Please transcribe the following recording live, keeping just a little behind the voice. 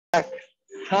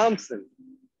Thompson.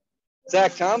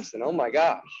 Zack Thompson. Oh my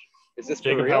gosh. Is this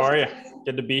Jacob, for real? how are you?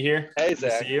 Good to be here. Hey, Good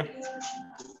Zack. to see you.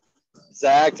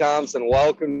 Zack Thompson,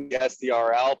 welcome to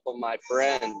SDR Alpha, my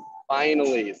friend.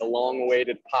 Finally, the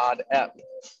long-awaited pod ep.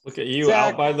 Look at you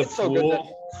Zack, out by the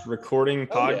pool, recording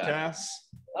podcasts.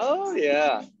 Oh,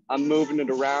 yeah. I'm moving it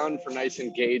around for nice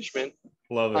engagement.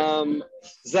 Love it.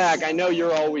 Zack, I know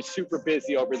you're always super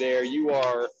busy over there. You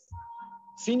are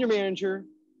senior manager,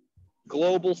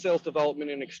 global sales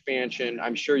development and expansion.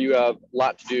 I'm sure you have a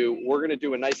lot to do. We're going to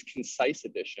do a nice concise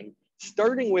edition.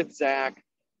 Starting with Zack,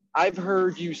 I've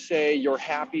heard you say your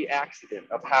happy accident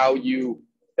of how you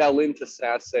fell into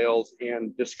SaaS sales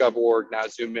and Discover.org, now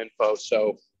ZoomInfo.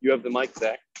 So you have the mic,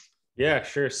 Zack. Yeah,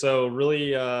 sure. So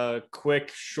really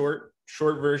quick, short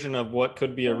version of what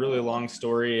could be a really long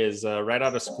story is right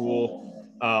out of school,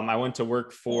 I went to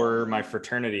work for my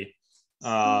fraternity,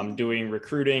 doing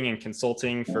recruiting and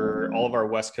consulting for all of our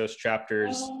West Coast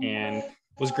chapters, and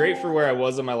was great for where I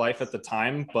was in my life at the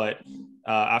time. But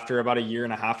after about a year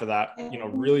and a half of that,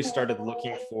 really started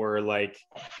looking for like,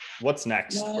 what's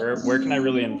next? Where can I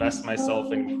really invest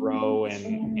myself and grow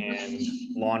and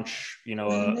launch,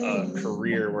 a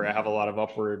career where I have a lot of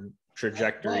upward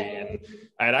trajectory. And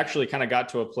I had actually kind of got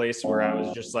to a place where I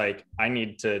was just like, I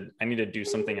need to do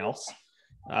something else.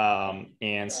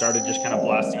 And started just kind of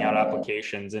blasting out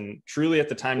applications, and truly at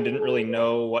the time didn't really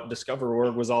know what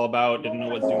Discover.org was all about, didn't know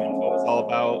what ZoomInfo was all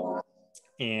about.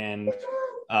 And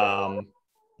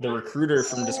the recruiter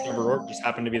from Discover.org just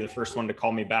happened to be the first one to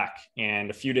call me back. And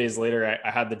a few days later,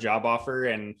 I had the job offer,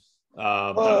 and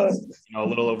that was a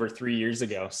little over 3 years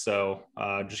ago. So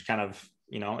just kind of,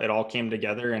 it all came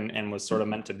together and was sort of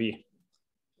meant to be.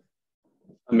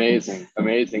 Amazing.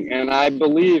 And I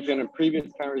believe in a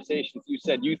previous conversation, you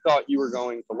said you thought you were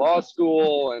going to law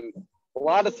school, and a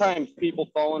lot of times people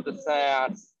fall into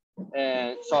SaaS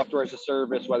and software as a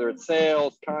service, whether it's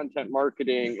sales, content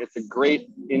marketing. It's a great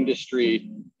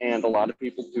industry, and a lot of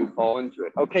people do fall into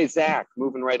it. Okay, Zack,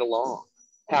 moving right along.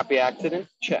 Happy accident?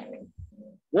 Check.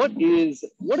 What is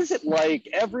it like?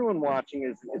 Everyone watching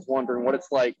is wondering what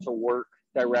it's like to work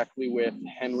directly with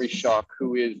Henry Schuck,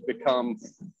 who has become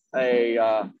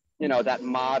that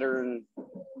modern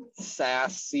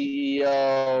SaaS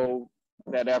CEO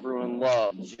that everyone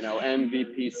loves,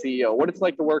 MVP CEO. What it's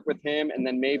like to work with him, and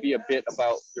then maybe a bit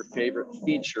about your favorite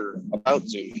feature about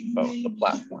ZoomInfo, the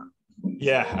platform.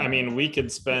 Yeah, I mean, we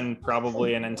could spend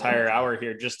probably an entire hour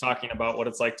here just talking about what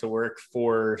it's like to work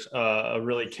for a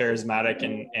really charismatic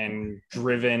and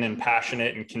driven and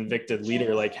passionate and convicted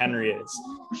leader like Henry is.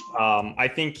 I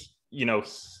think,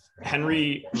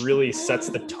 Henry really sets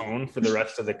the tone for the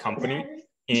rest of the company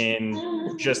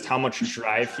in just how much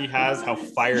drive he has, how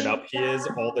fired up he is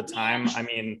all the time. I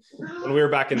mean, when we were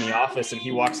back in the office and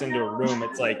he walks into a room,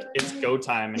 it's like, it's go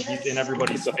time, and he's in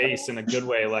everybody's face in a good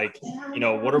way. Like,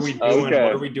 what are we doing? Okay.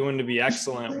 What are we doing to be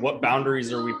excellent? What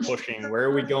boundaries are we pushing? Where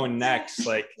are we going next?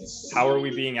 Like, how are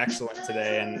we being excellent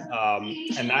today?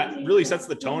 And that really sets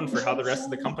the tone for how the rest of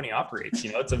the company operates.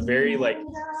 It's a very like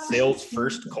sales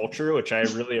first culture, which I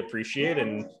really appreciate.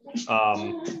 And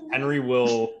Henry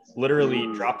will literally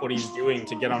drop what he's doing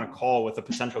to get on a call with a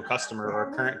potential customer or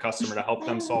a current customer to help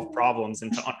them solve problems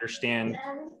and to understand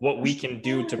what we can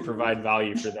do to provide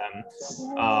value for them.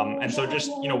 And so just,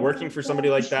 working for somebody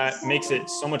like that makes it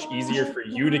so much easier for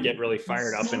you to get really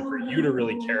fired up and for you to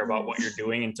really care about what you're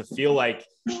doing and to feel like,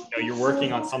 you're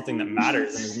working on something that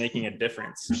matters and is making a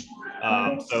difference.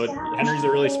 So Henry's a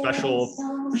really special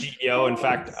CEO. In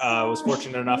fact, I was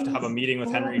fortunate enough to have a meeting with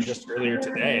Henry just earlier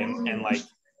today, and like,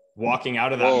 walking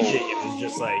out of that meeting, it was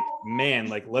just like, man,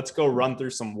 like, let's go run through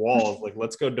some walls. Like,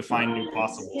 let's go define new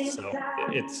possibles. So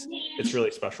it's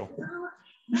really special.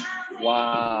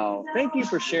 Wow. Thank you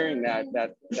for sharing that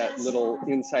little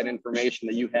inside information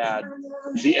that you had,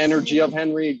 the energy of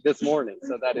Henry this morning.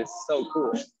 So that is so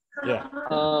cool. Yeah.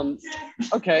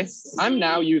 Okay. I'm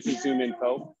now using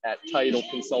ZoomInfo at Title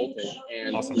Consulting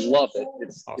and Awesome. Love it.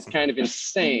 It's kind of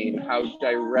insane how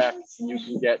direct you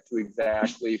can get to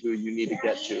exactly who you need to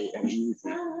get to, and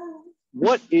easy.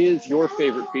 What is your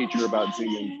favorite feature about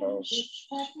ZoomInfo?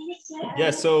 Yeah,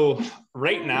 so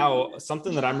right now,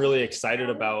 something that I'm really excited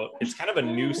about, it's kind of a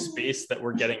new space that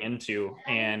we're getting into,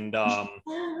 and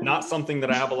not something that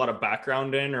I have a lot of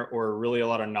background in or really a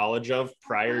lot of knowledge of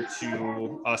prior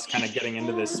to us kind of getting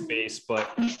into this space,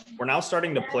 but we're now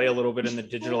starting to play a little bit in the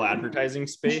digital advertising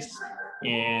space,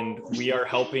 and we are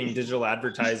helping digital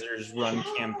advertisers run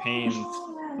campaigns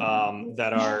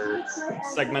that are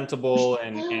segmentable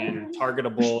and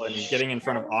targetable and getting in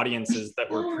front of audiences that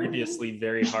were previously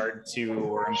very hard to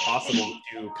or impossible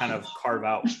to kind of carve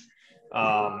out.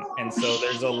 And so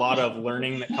there's a lot of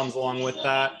learning that comes along with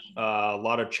that, a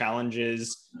lot of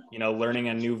challenges, learning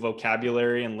a new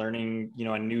vocabulary and learning,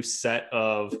 a new set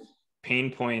of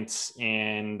pain points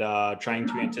and trying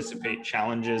to anticipate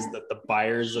challenges that the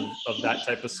buyers of that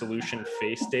type of solution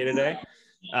face day to day.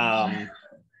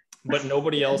 But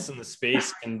nobody else in the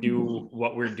space can do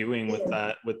what we're doing with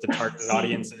that, with the targeted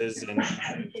audiences and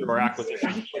through our acquisition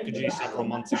of Clickagy several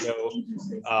months ago.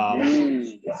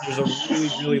 There's a really,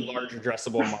 really large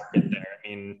addressable market there. I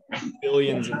mean,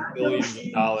 billions and billions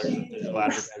of dollars of digital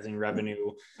advertising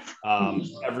revenue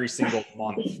every single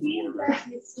month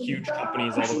for huge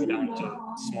companies all the way down to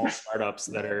small startups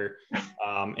that are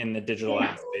in the digital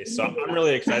ad space. So I'm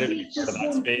really excited to be part of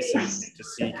that space and to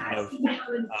see kind of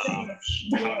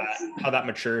how that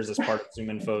matures as part of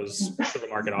ZoomInfo's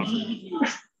go-to-market offering.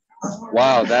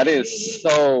 Wow, that is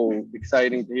so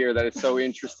exciting to hear. That is so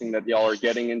interesting that y'all are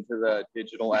getting into the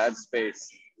digital ad space.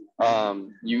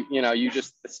 You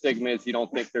just, the stigma is you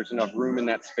don't think there's enough room in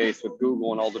that space with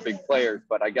Google and all the big players,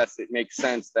 but I guess it makes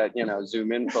sense that,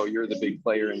 ZoomInfo, you're the big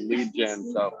player in lead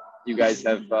gen. So you guys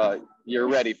have, you're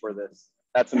ready for this.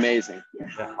 That's amazing.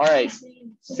 Yeah. All right,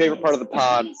 favorite part of the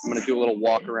pod, I'm going to do a little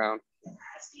walk around.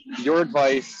 Your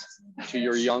advice to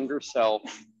your younger self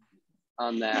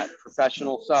on that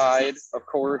professional side, of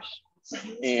course,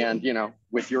 and,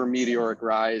 with your meteoric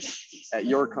rise at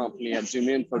your company at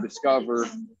ZoomInfo Discover,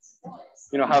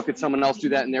 how could someone else do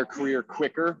that in their career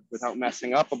quicker without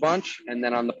messing up a bunch? And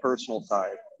then on the personal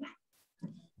side.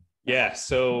 Yeah.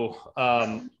 So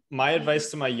my advice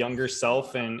to my younger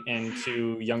self and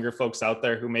to younger folks out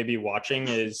there who may be watching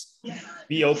is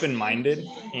be open-minded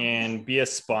and be a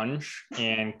sponge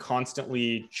and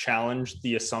constantly challenge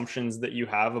the assumptions that you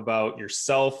have about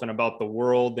yourself and about the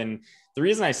world. And the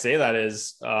reason I say that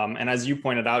is, and as you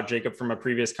pointed out, Jacob, from a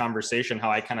previous conversation, how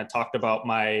I kind of talked about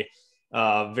my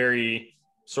very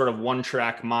sort of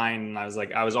one-track mind. And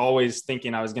I was always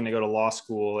thinking I was going to go to law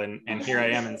school, and here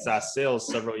I am in SaaS sales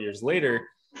several years later.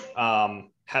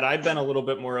 Had I been a little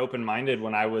bit more open-minded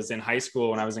when I was in high school,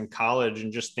 when I was in college,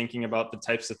 and just thinking about the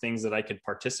types of things that I could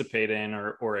participate in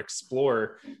or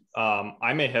explore,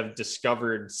 I may have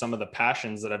discovered some of the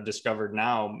passions that I've discovered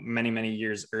now many, many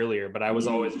years earlier. But I was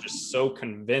always just so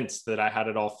convinced that I had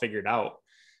it all figured out.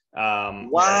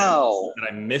 Wow.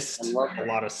 That I missed a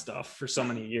lot of stuff for so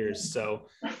many years. So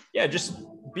yeah, just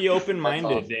be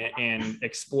open-minded and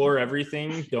explore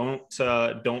everything. Don't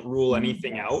rule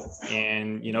anything out,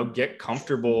 and, get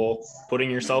comfortable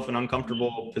putting yourself in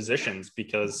uncomfortable positions,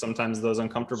 because sometimes those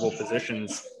uncomfortable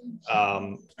positions,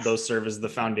 those serve as the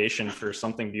foundation for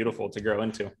something beautiful to grow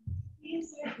into.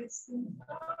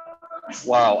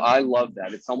 Wow, I love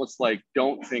that. It's almost like,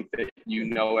 don't think that you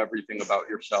know everything about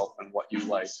yourself and what you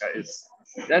like.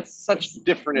 That's such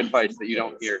different advice that you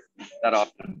don't hear that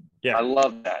often. Yeah, I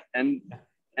love that. And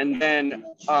then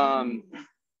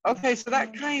okay, so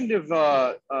that kind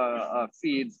of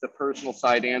feeds the personal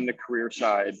side and the career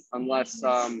side, unless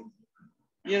how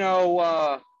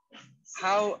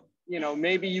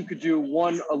maybe you could do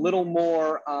a little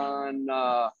more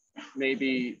on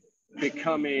maybe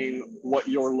becoming what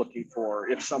you're looking for.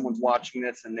 If someone's watching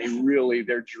this and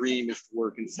their dream is to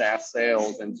work in SaaS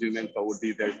sales, and ZoomInfo would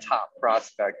be their top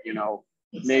prospect,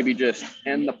 maybe just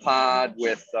end the pod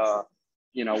with,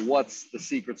 what's the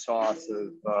secret sauce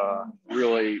of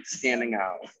really standing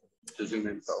out to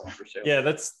ZoomInfo for sales? Yeah,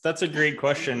 that's a great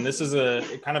question. This is a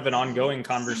kind of an ongoing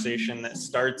conversation that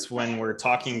starts when we're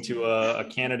talking to a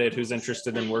candidate who's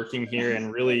interested in working here,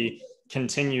 and really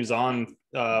continues on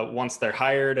once they're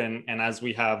hired, and as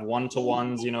we have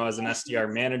one-to-ones, as an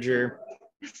SDR manager.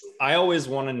 I always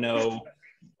want to know,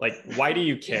 why do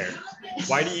you care?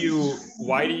 Why do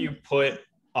you put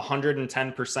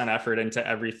 110% effort into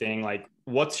everything?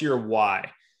 What's your why?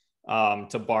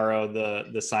 To borrow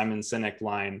the Simon Sinek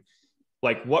line,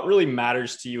 what really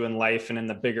matters to you in life and in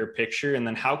the bigger picture? And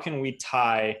then how can we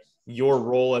tie your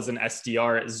role as an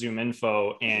SDR at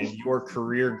ZoomInfo and your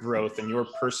career growth and your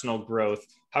personal growth?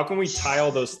 How can we tie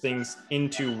all those things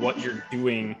into what you're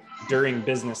doing during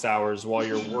business hours while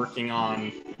you're working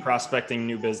on prospecting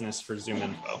new business for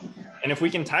ZoomInfo? And if we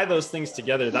can tie those things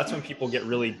together, that's when people get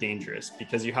really dangerous,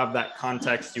 because you have that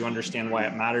context, you understand why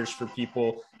it matters for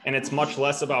people. And it's much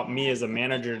less about me as a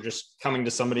manager just coming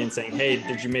to somebody and saying, hey,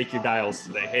 did you make your dials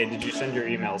today? Hey, did you send your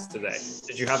emails today?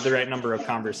 Did you have the right number of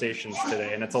conversations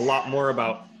today? And it's a lot more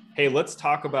about, hey, let's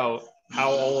talk about how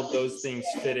all of those things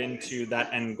fit into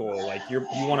that end goal. You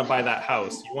want to buy that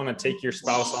house, you want to take your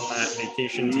spouse on that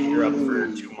vacation to Europe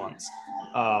for 2 months.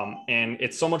 And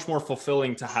it's so much more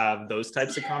fulfilling to have those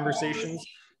types of conversations.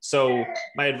 So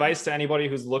my advice to anybody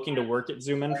who's looking to work at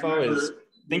ZoomInfo is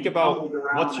think about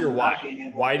what's your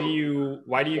why. Why do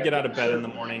you get out of bed in the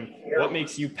morning? What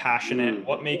makes you passionate?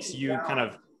 What makes you kind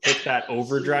of hit that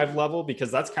overdrive level?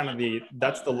 Because that's kind of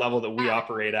that's the level that we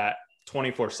operate at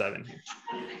 24/7 here.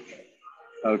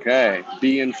 Okay,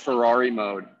 be in Ferrari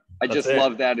mode. I That's just it.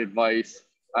 love that advice.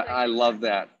 I love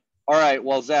that. All right,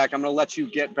 well, Zach, I'm going to let you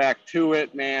get back to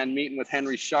it, man. Meeting with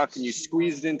Henry Schuck, and you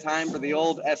squeezed in time for the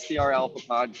old SDR Alpha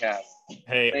podcast.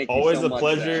 Hey, Thank always you so a much,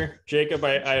 pleasure, Zach. Jacob.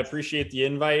 I appreciate the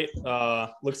invite.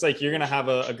 Looks like you're going to have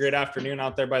a great afternoon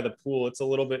out there by the pool. It's a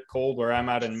little bit cold where I'm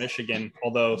out in Michigan,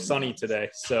 although sunny today.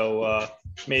 So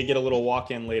may get a little walk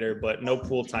in later, but no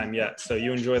pool time yet. So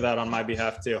you enjoy that on my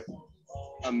behalf too.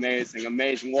 Amazing,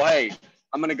 amazing. Well, hey,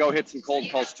 I'm going to go hit some cold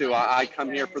calls too. I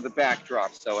come here for the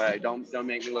backdrop. So, hey, don't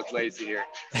make me look lazy here.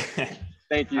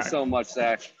 Thank you so much,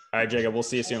 Zach. All right, Jacob. We'll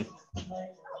see you soon.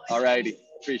 All righty.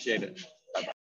 Appreciate it.